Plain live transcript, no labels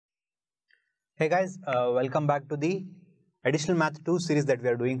Hey guys, welcome back to the additional math 2 series that we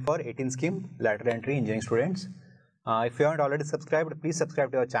are doing for 18 scheme lateral entry engineering students. If you haven't already subscribed, please subscribe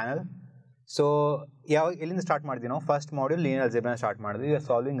to our channel. So, illinda start madidino first module linear algebra start madidvi. We are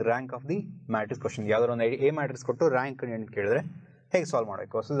solving rank of the matrix question. Yadaro ondu A matrix kottu rank enu kelidre hege solve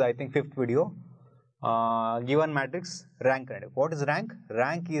madabeku. So this is I think fifth video. Given matrix rank. What is rank?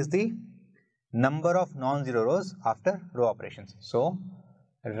 Rank is the number of non-zero rows after row operations. So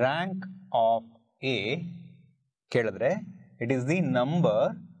rank of A kelidre it is the number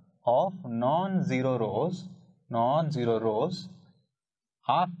of non-zero rows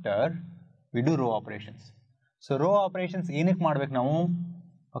after we do row operations. So row operations enik madbeku navu.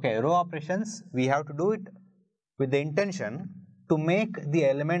 Okay, row operations we have to do it with the intention to make the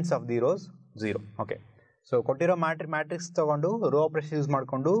elements of the rows 0. Okay, so kottiro matrix tagondu row operations use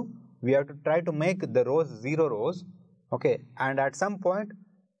madkondu we have to try to make the rows 0 rows. Okay, and at some point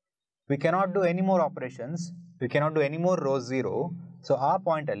we cannot do any more operations, we cannot do any more rows 0. So our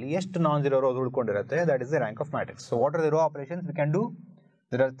point alli ಎಷ್ಟು non-zero rows ಉಳ್ಕೊಂಡಿರುತ್ತೆ, that is the rank of matrix. So what are the row operations we can do?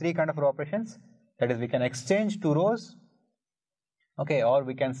 There are three kind of row operations. That is, we can exchange two rows, okay, or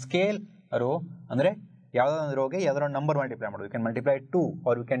we can scale a row. Andre yavado ಒಂದು row ಗೆ yadaro number multiply ಮಾಡೋದು. We can multiply 2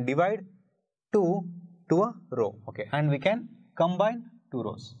 or we can divide 2 to a row. Okay, and we can combine two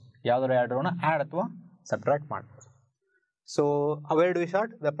rows. Yavado ಎರಡು row ನ add ಅಥವಾ subtract ಮಾಡಬಹುದು. So where do we start?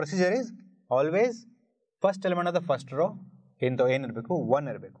 The procedure is always first element of the first row into ಏನು ಇರಬೇಕು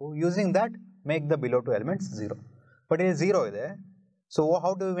 1 ಇರಬೇಕು. Using that make the below two elements 0. But ಇಲ್ಲಿ 0 ಇದೆ. So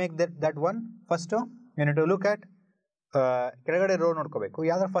how do we make that one? First you need to look at ಕೆಳಗಡೆ rho ನೋಡ್ಕೋಬೇಕು,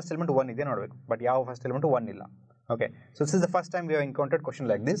 ಯಾವ್ದಾರ first element 1 ಇದೆ ನೋಡಬೇಕು, ಬಟ್ ಯಾವ ಫಸ್ಟ್ ಎಲಿಮೆಂಟ್ 1 ಇಲ್ಲ. Okay, so this is the first time we have encountered question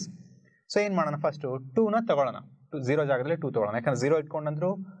like this. So ಏನು ಮಾಡೋಣ, first 2ನ ತಗೊಳ್ಳೋಣ, 0 ಜಾಗದಲ್ಲಿ 2 ತಗೊಳ್ಳೋಣ. ಯಾಕಂದ್ರೆ 0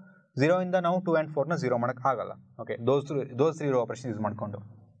 ಇಟ್ಕೊಂಡಂದ್ರು 0 ಇಂದ ನಾವು 2 and 4ನ 0 ಮಾಡೋಕ್ಕೆ ಆಗಲ್ಲ. ಓಕೆ, ದೋಸ್ ತ್ರೀ ರೋ ಆಪರೇಷನ್ ಯೂಸ್ ಮಾಡಿಕೊಂಡು.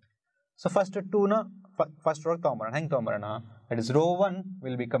 So first 2ನ first row ತೊಗೊಂಬರೋಣ. ಹೆಂಗೆ ತೊಗೊಂಬರೋಣ? That is rho 1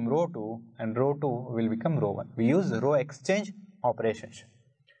 will become rho 2 and rho 2 will become rho 1. We use rho exchange operations.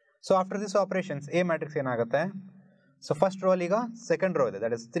 So after this operations A matrix ಏನಾಗುತ್ತೆ? So first row ಅಲ್ಲಿ ಈಗ second row ಇದೆ,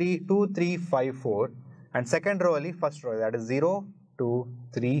 that is 3 2 3 5 4, and second row ಅಲ್ಲಿ first row ಇದೆ, that is 0 2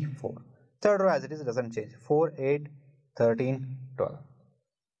 3 4. Third row as it is doesn't change, 4 8 13 12.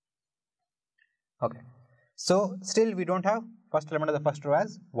 Okay, so still we don't have first element of the first row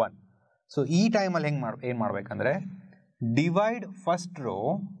as 1. So ಈ time ಅಲ್ಲಿ ಏನು ಮಾಡಬೇಕಂದ್ರೆ divide first row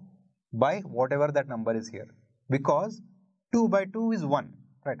by whatever that number is here, because 2 by 2 is 1,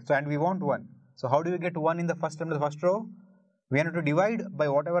 right? So and we want 1. So how do we get 1 in the first element of the first row? We have to divide by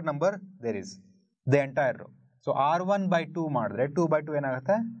whatever number there is, the entire row. So r1 by 2 ಮಾಡಿದ್ರೆ 2 by 2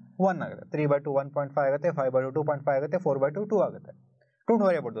 ಏನಾಗುತ್ತೆ? 1 ಆಗುತ್ತೆ. 3 by 2 1.5 ಆಗುತ್ತೆ, 5 by 2 2.5 ಆಗುತ್ತೆ, 4 by 2 2 ಆಗುತ್ತೆ. Don't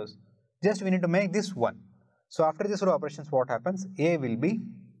worry about those. Just we need to make this 1. So after this row operations what happens? A will be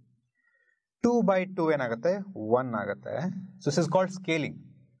 2 by 2 ಏನಾಗುತ್ತೆ? 1 ಆಗುತ್ತೆ. So this is called scaling.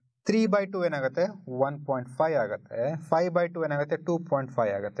 3 by 2 ಏನಾಗುತ್ತೆ? 1.5 ಆಗುತ್ತೆ. 5 by 2 ಏನಾಗುತ್ತೆ?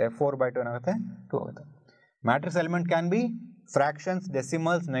 2.5 ಆಗುತ್ತೆ. 4 by 2 ಏನಾಗುತ್ತೆ? 2 ಆಗುತ್ತೆ. Matrix element can be fractions,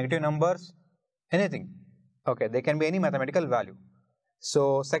 decimals, negative numbers, anything. Okay, they can be any mathematical value. So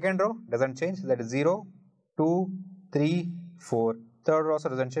second row doesn't change, that is 0 2 3 4. Third row also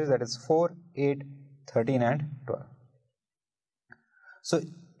doesn't change, that is 4 8 13 and 12. So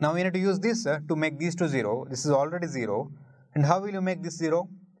now we need to use this to make these two 0. This is already 0, and how will you make this 0?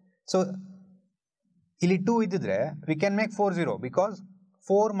 So ಇಲ್ಲಿ 2 ಇದ್ದಿದ್ರೆ we can make 4 0, because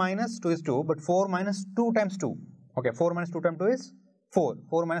 4 minus 2 is 2, but 4 minus 2 times 2. Okay, 4 minus 2 times 2 is 4.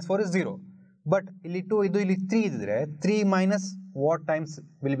 4 minus 4 is 0. But ಇಲ್ಲಿ 2 ಇದ್ದು ಇಲ್ಲಿ 3 ಇದ್ದಿದ್ರೆ 3 minus what times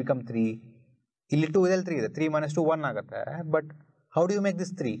will become 3? ಇಲ್ಲಿ 2 ಇದೆಲ್ಲ 3 ಇದೆ, 3 minus 2 1 ಆಗುತ್ತೆ. But how do you make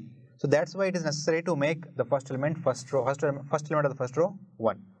this 3? So that's why it is necessary to make the first element first element of the first row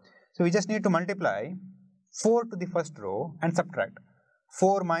 1. So we just need to multiply 4 to the first row and subtract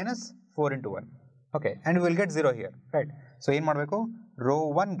 4 minus 4 into 1. Okay, and we will get 0 here, right? So ಏನು ಮಾಡಬೇಕು? Rho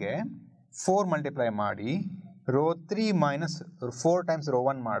 1ಗೆ 4 multiply ಮಾಡಿ rho 3 minus 4 times rho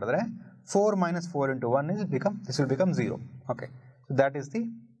 1 ಮಾಡಿದ್ರೆ 4 minus 4 into 1 this will become 0. Okay, so that is the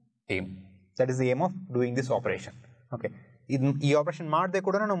aim. That is the aim of doing this operation. Okay, ಈ operation ಮಾಡದೆ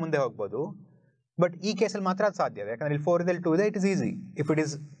ಕೂಡ ನಾವು ಮುಂದೆ ಹೋಗ್ಬೋದು, ಬಟ್ ಈ ಕೇಸಲ್ಲಿ ಮಾತ್ರ ಅದು ಸಾಧ್ಯ ಇದೆ. ಯಾಕಂದ್ರೆ ಇಲ್ಲಿ 4 ಇದೆ, 2 ಇದೆ, it is easy. If it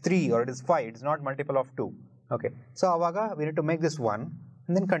is 3 or it is 5, it is not multiple of 2. Okay, so ಆವಾಗ we need to make this 1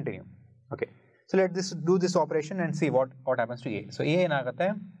 and then continue. Okay, so let this do this operation and see what happens to A. So A ಏನಾಗುತ್ತೆ?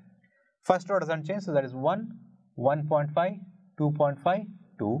 First row doesn't change, so that is 1 1.5 2.5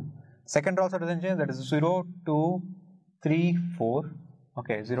 2. Second row also doesn't change, that is 0 2 3 4.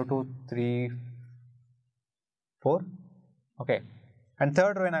 Okay, 0 2 3 4. Okay, and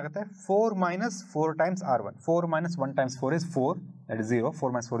third row ಏನಾಗುತ್ತೆ? 4 minus 4 times r1. 4 minus 1 times 4 is 4, that is 0. 4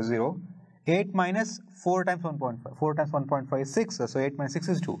 minus 4 is 0. 8 minus 4 times 1.5. 4 times 1.5 is 6. So 8 minus 6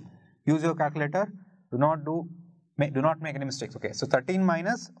 is 2. Use your calculator. Do not make any mistakes. Okay. So 13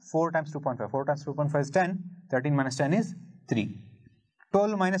 minus 4 times 2.5. 4 times 2.5 is 10. 13 minus 10 is 3.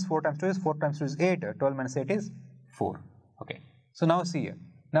 12 minus 4 times 2 is 4 times 2 is 8. 12 minus 8 is 4. Okay. So now see here.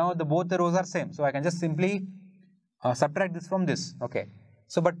 Now both the rows are same. So I can just simply subtract this from this. Okay.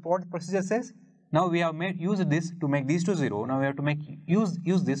 So but what procedure says? Now we have used this to make these two 0. Now we have to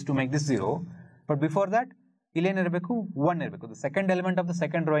use this to make this 0. But before that, ಇಲ್ಲಿ ಏನು ಇರಬೇಕು 1 ಇರಬೇಕು. The second element of the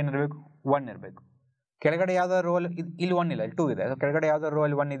second row ಏನು ಇರಬೇಕು 1 ಇರಬೇಕು. ಕೆಳಗಡೆ ಯಾವ್ದಾದ್ರು rho ಇಲ್ಲಿ 1 ಇಲ್ಲ, ಇಲ್ಲಿ 2 ಇದೆ. ಸೊ ಕೆಳಗಡೆ ಯಾವ್ದಾದ್ರು ರೋ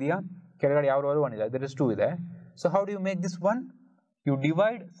ಅಲ್ಲಿ 1 ಇದೆಯಾ? ಕೆಳಗಡೆ ಯಾವ ರೋ ಅಲ್ಲಿ 1 ಇಲ್ಲ, there is 2 ಇದೆ. So how do you make this 1? You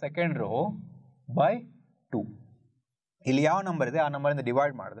divide second row by 2. ಇಲ್ಲಿ ಯಾವ ನಂಬರ್ ಇದೆ ಆ ನಂಬರ್ ಇಂದ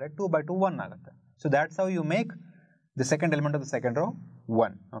ಡಿವೈಡ್ ಮಾಡಿದ್ರೆ 2 by 2 1 ಆಗುತ್ತೆ. So that's how you make the second element of the second row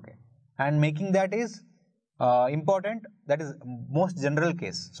 1. Okay. And making that is important. That is most general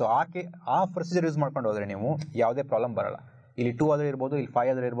case. So ಆ procedure use ಮಾಡ್ಕೊಂಡು ಹೋದ್ರೆ ನೀವು ಯಾವುದೇ ಪ್ರಾಬ್ಲಮ್ ಬರಲ್ಲ. ಇಲ್ಲಿ 2 ಆದರೂ ಇರ್ಬೋದು, ಇಲ್ಲಿ 5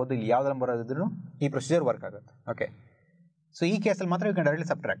 ಆದರೂ ಇರ್ಬೋದು, ಇಲ್ಲಿ ಯಾವ್ದು ನಂಬರ್ ಆದ್ರೂ ಈ ಪ್ರೊಸೀಜರ್ ವರ್ಕ್ ಆಗುತ್ತೆ. ಓಕೆ. ಸೊ ಈ ಕೇಸಲ್ಲಿ ಮಾತ್ರ you can directly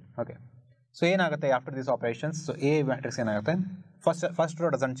subtract. Okay. So ಏನಾಗುತ್ತೆ after this operations? So A matrix ಏನಾಗುತ್ತೆ? First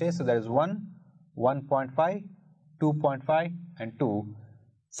row doesn't change. So that is 1, 1.5, 2.5 and 2.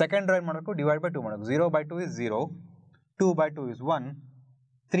 Second row ಏನು ಮಾಡಬೇಕು? ಡಿವೈಡ್ ಬೈ 2 ಮಾಡಬೇಕು. 0 by 2 is 0, 2 by 2 is 1,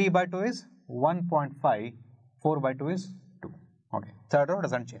 3 by 2 is 1.5, 4 by 2 is 2. Okay. Third row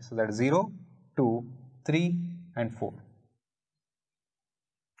doesn't change. So that is 0, 2, 3 and 4.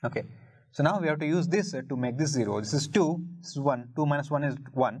 Okay. So now we have to use this to make this 0. This is 2, this is 1, 2 minus 1 is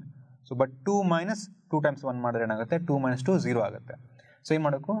 1. So but 2 minus 2 times 1 ಮಾಡಿದ್ರೆ ಏನಾಗುತ್ತೆ? 2 minus 2 0 ಆಗುತ್ತೆ. So ಏನು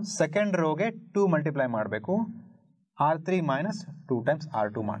ಮಾಡಬೇಕು? Second ರೋಗೆ 2 multiply ಮಾಡಬೇಕು. R3 minus 2 times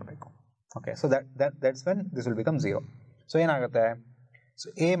R2 ಮಾಡಬೇಕು. Okay. So that's when this will become 0. So ಏನಾಗುತ್ತೆ? So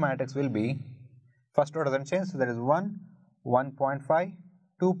A matrix will be, first row doesn't change, so that is 1, 1.5,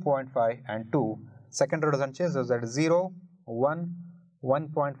 2.5 and 2. Second row doesn't change, so that is 0, 1,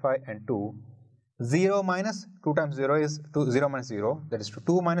 1.5 and 2. 0 minus 2 times 0 is 2, 0 minus 0, that is 2.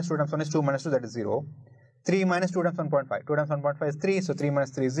 2 minus 2 times 1 is 2 minus 2, that is 0. 3 minus 2 times 1.5, 2 times 1.5 is 3, so 3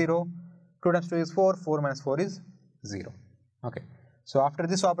 minus 3 is 0. 2 times 2 is 4, 4 minus 4 is 0. Okay. So after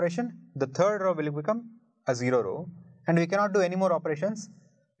this operation, the third row will become a 0 row. And we cannot do any more operations.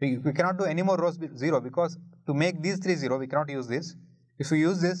 We cannot do any more rows 0 because to make these 3 0, we cannot use this. If we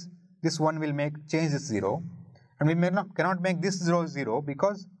use this, this one will change this 0. And we cannot make this 0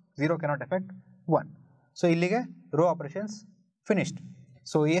 because 0 cannot affect 1. So illige row operations finished.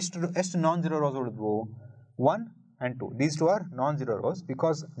 So ಎಷ್ಟು non-zero rows ಉಳಿದ್ವು? 1 and 2. These two are non-zero rows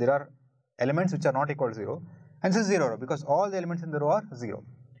because there are elements which are not equal to 0. And this is 0 row because all the elements in the row are 0.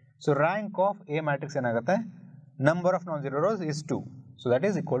 So rank of A matrix ಏನಾಗುತ್ತೆ? Number of non-zero rows is 2. So that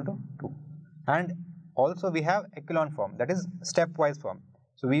is equal to 2. And also we have echelon form, that is stepwise form.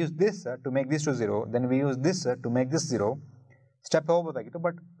 So we use this to make this to 0. Then we use this to make this 0. Step ಹೋಗಬೇಕಾಗಿತ್ತು,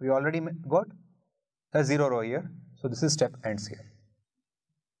 but we already got a 0 row here. So this is step ends here.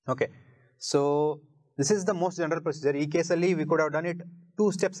 Okay. So this is the most general procedure. ಈ ಕೇಸಲ್ಲಿ we could have done it 2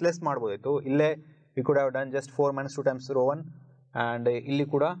 steps less ಮಾಡಬಹುದಿತ್ತು. ಇಲ್ಲೇ we could have done just 4 minus 2 times row 1 and ಇಲ್ಲಿ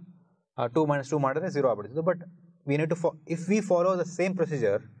ಕೂಡ 2 minus 2 ಮಾಡಿದ್ರೆ 0 ಆಗ್ಬಿಡ್ತಿತ್ತು. But we need to if we follow the same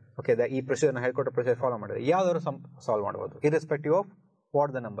procedure, okay, ಈ procedure ನ ಹೇಳ್ಕೊಟ್ಟ procedure follow ಮಾಡಿದ್ರೆ ಯಾವ್ದಾದ್ರು solve ಮಾಡಬಹುದು irrespective of what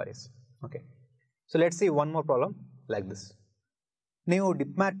the number is. Okay. So let's see one more problem like this. ನೀವು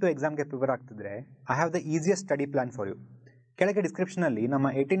ಡಿಪ್ಮ್ಯಾಟ್ 2 ಎಕ್ಸಾಮ್ಗೆ prepare ಆಗ್ತಿದ್ರೆ I have the easiest study plan for you. ಕೆಳಗೆ ಡಿಸ್ಕ್ರಿಪ್ಷನಲ್ಲಿ ನಮ್ಮ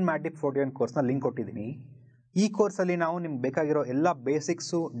 18 ಮ್ಯಾಟ್ ಡಿಪ್ 41 ಕೋರ್ಸ್ನ ಲಿಂಕ್ ಕೊಟ್ಟಿದ್ದೀನಿ. ಈ ಕೋರ್ಸಲ್ಲಿ ನಾವು ನಿಮ್ಗೆ ಬೇಕಾಗಿರೋ ಎಲ್ಲ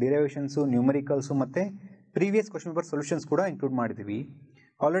ಬೇಸಿಕ್ಸು, ಡಿರೈವೇಷನ್ಸು, ನ್ಯೂಮರಿಕಲ್ಸು ಮತ್ತು ಪ್ರೀವಿಯಸ್ ಕ್ವಶನ್ ಪೇಪರ್ ಸೊಲ್ಯೂಷನ್ಸ್ ಕೂಡ ಇನ್ಕ್ಲೂಡ್ ಮಾಡಿದ್ದೀವಿ.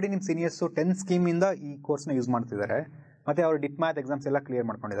 ಆಲ್ರೆಡಿ ನಿಮ್ಮ ಸೀನಿಯರ್ಸು 10 ಸ್ಕೀಮಿಂದ ಈ ಕೋರ್ಸ್ನ ಯೂಸ್ ಮಾಡ್ತಿದ್ದಾರೆ ಮತ್ತು ಅವರು ಡಿಪ್ ಮ್ಯಾಥ್ ಎಕ್ಸಾಮ್ಸ್ ಎಲ್ಲ ಕ್ಲಿಯರ್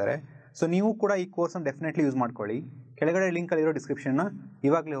ಮಾಡ್ಕೊಂಡಿದ್ದಾರೆ. ಸೊ ನೀವು ಕೂಡ ಈ ಕೋರ್ಸನ್ನು ಡೆಫಿನೆಟ್ಲಿ ಯೂಸ್ ಮಾಡ್ಕೊಳ್ಳಿ. ಕೆಳಗಡೆ ಲಿಂಕಲ್ಲಿರೋ ಡಿಸ್ಕ್ರಿಪ್ಷನ್ನ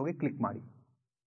ಇವಾಗಲೇ ಹೋಗಿ ಕ್ಲಿಕ್ ಮಾಡಿ.